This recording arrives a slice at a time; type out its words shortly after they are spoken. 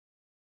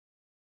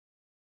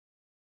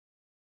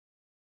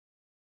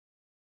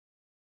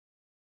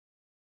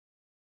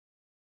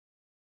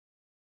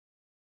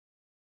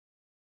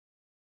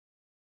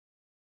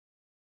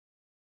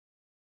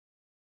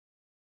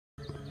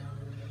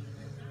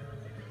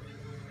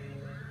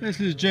This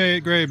is Jay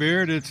at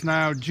Graybeard. It's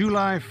now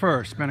July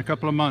 1st. Been a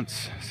couple of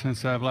months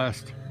since I've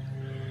last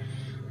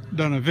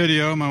done a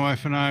video. My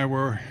wife and I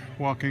were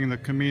walking the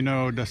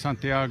Camino de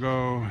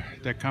Santiago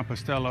de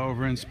Compostela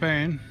over in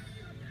Spain.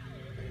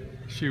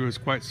 She was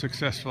quite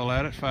successful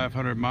at it,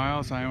 500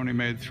 miles. I only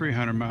made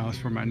 300 miles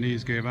before my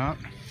knees gave out.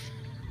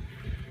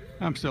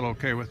 I'm still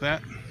okay with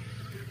that.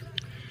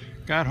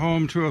 Got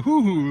home to a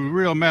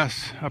real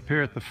mess up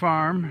here at the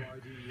farm.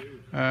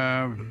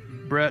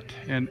 Brett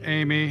and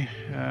Amy,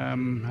 I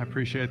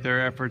appreciate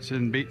their efforts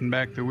in beating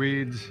back the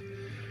weeds,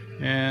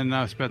 and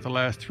I've spent the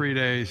last 3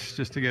 days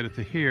just to get it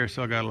to here,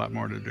 so I got a lot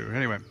more to do.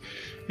 Anyway,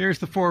 here's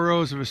the 4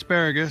 rows of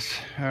asparagus.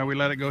 We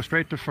let it go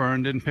straight to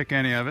fern, didn't pick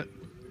any of it.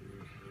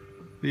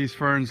 These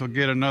ferns will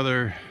get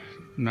another,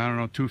 I don't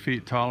know, 2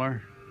 feet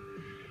taller,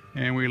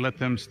 and we let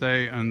them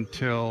stay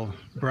until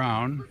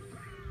brown.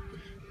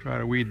 Try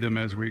to weed them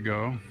as we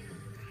go.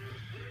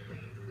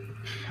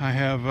 I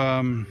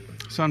have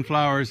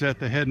sunflowers at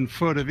the head and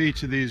foot of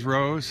each of these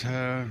rows.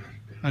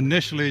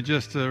 Initially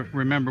just to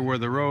remember where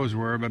the rows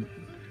were, but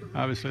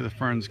obviously the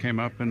ferns came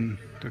up and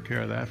took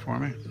care of that for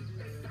me.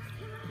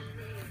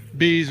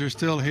 Bees are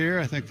still here.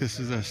 I think this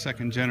is a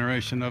second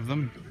generation of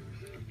them.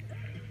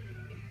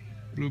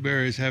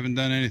 Blueberries haven't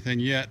done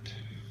anything yet.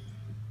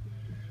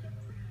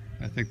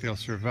 I think they'll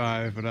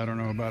survive, but I don't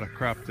know about a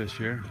crop this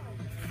year.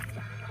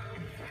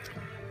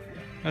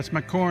 That's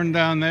my corn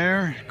down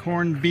there.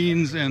 Corn,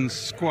 beans, and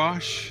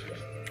squash.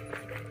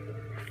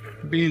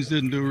 Beans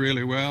didn't do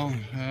really well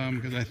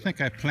because I think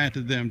I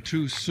planted them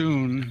too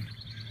soon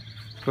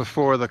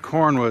before the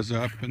corn was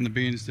up, and the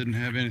beans didn't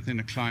have anything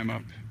to climb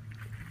up.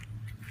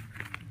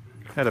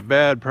 Had a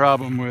bad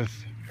problem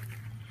with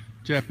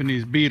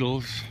Japanese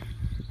beetles,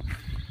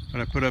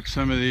 but I put up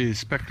some of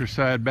these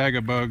spectricide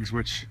bag-o-bugs,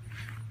 which,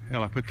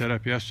 hell, I put that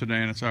up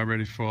yesterday and it's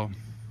already full.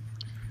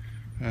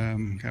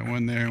 Got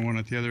one there and one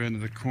at the other end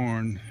of the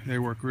corn. They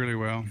work really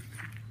well.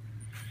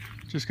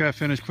 Just got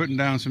finished putting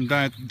down some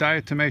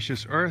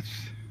diatomaceous earth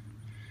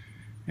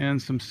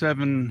and some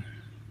 7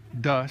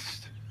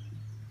 dust.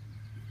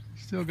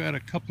 Still got a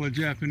couple of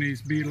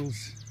Japanese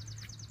beetles.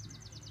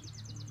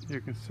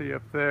 You can see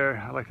up there.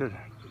 I like to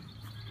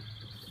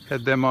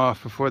head them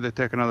off before they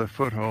take another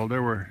foothold.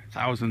 There were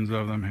thousands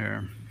of them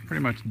here.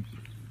 Pretty much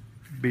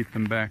beat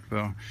them back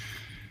though.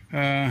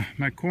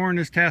 My corn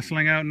is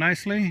tasseling out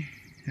nicely.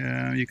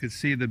 You can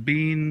see the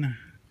bean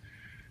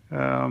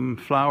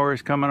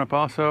flowers coming up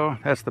also.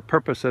 That's the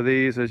purpose of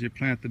these, as you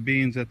plant the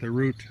beans at the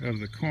root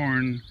of the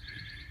corn,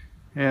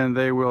 and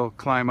they will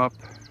climb up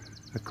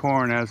the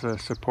corn as a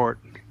support.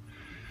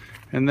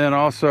 And then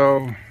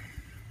also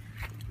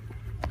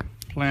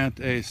plant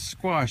a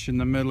squash in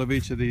the middle of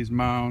each of these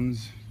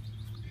mounds.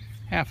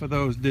 Half of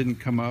those didn't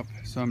come up,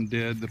 some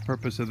did. The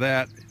purpose of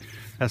that,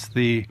 that's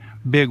the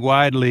big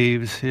wide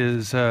leaves,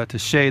 is to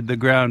shade the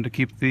ground to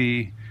keep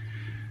the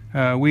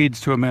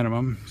weeds to a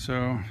minimum.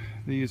 So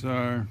these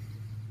are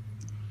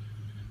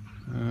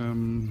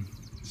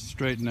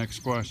straight neck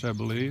squash, I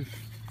believe.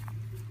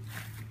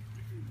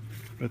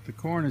 But the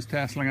corn is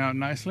tasseling out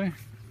nicely.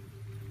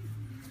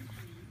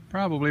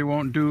 Probably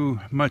won't do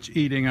much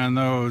eating on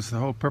those. The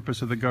whole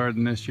purpose of the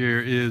garden this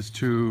year is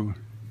to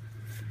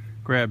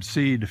grab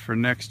seed for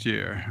next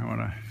year. I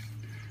want to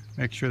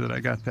make sure that I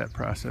got that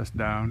process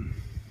down.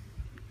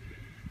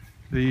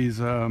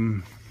 These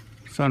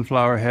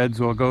sunflower heads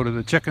will go to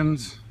the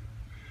chickens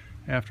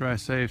after I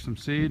save some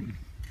seed.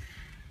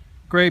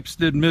 Grapes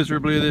did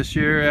miserably this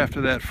year after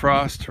that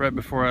frost right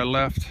before I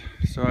left,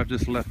 so I've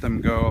just let them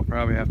go. I'll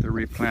probably have to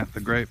replant the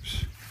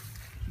grapes.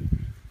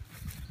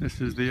 This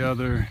is the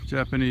other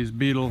Japanese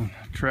beetle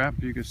trap.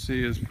 You can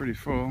see is pretty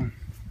full.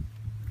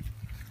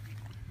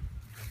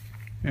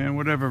 And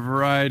whatever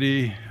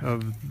variety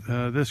of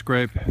this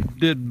grape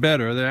did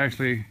better, they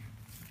actually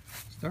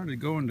started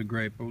going to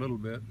grape a little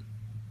bit.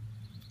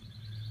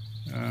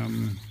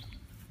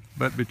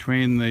 But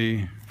between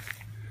the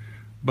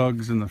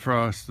bugs and the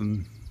frost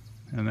and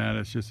that,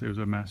 it was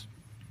a mess.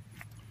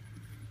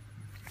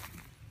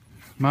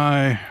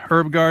 My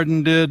herb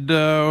garden did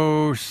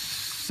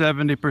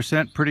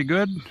 70% pretty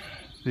good.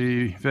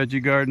 The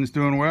veggie garden's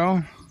doing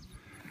well.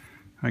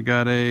 I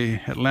got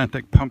a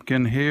Atlantic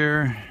pumpkin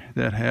here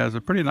that has a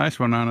pretty nice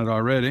one on it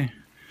already.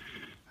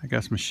 I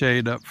got some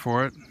shade up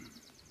for it.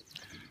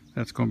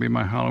 That's going to be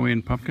my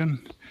Halloween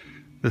pumpkin.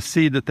 The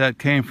seed that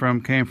came from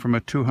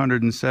a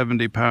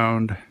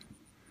 270-pound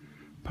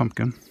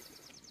pumpkin.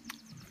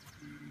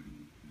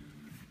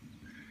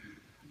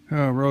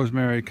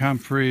 Rosemary,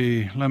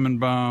 comfrey, lemon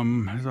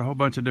balm. There's a whole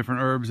bunch of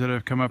different herbs that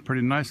have come up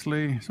pretty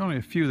nicely. There's only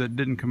a few that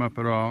didn't come up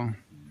at all.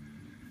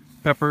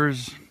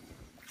 Peppers,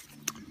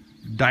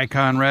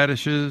 daikon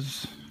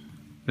radishes.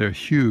 They're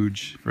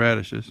huge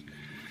radishes.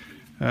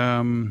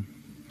 Hale's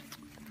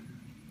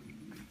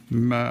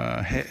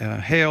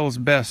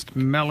Best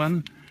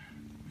melon.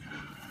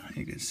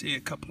 You can see a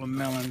couple of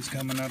melons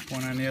coming up,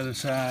 one on the other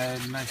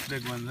side. Nice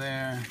big one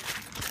there,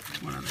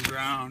 one on the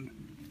ground.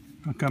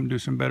 I'll come do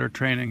some better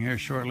training here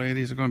shortly.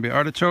 These are going to be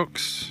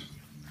artichokes.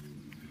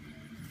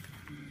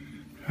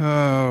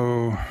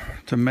 Oh,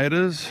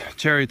 tomatoes,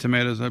 cherry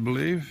tomatoes, I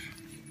believe.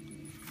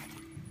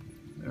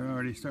 They're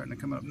already starting to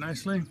come up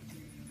nicely.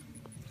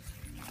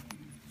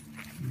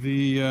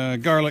 The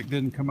garlic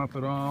didn't come up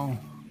at all,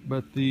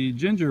 but the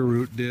ginger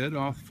root did.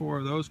 All 4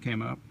 of those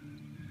came up.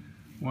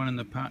 1 in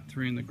the pot,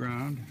 3 in the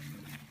ground.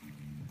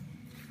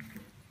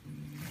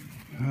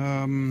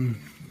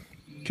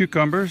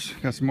 Cucumbers,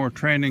 got some more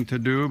training to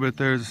do, but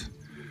there's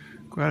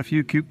quite a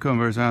few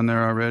cucumbers on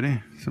there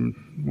already.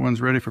 Some ones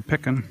ready for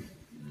picking.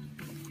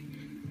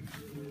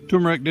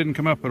 Turmeric didn't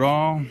come up at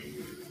all.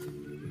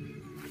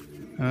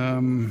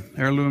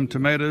 Heirloom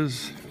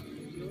tomatoes.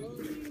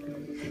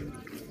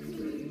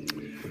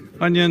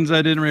 Onions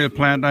I didn't really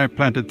plant. I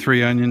planted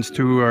 3 onions.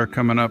 2 are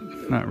coming up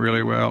not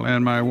really well.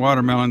 And my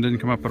watermelon didn't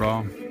come up at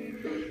all.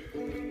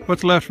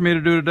 What's left for me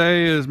to do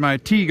today is my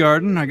tea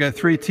garden. I got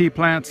 3 tea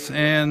plants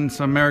and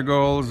some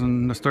marigolds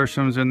and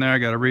nasturtiums in there. I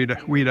got to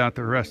weed out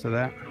the rest of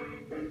that.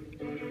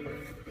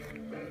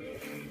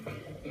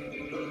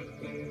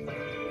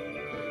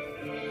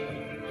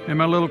 And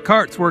my little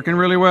cart's working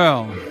really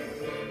well.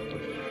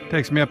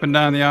 Takes me up and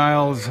down the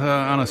aisles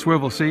on a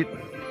swivel seat,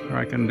 where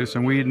I can do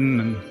some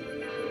weeding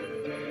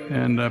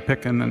and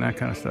picking and that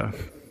kind of stuff.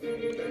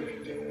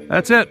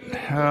 That's it.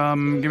 Give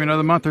me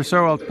another month or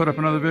so, I'll put up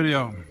another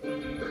video.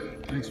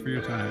 Thanks for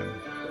your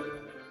time.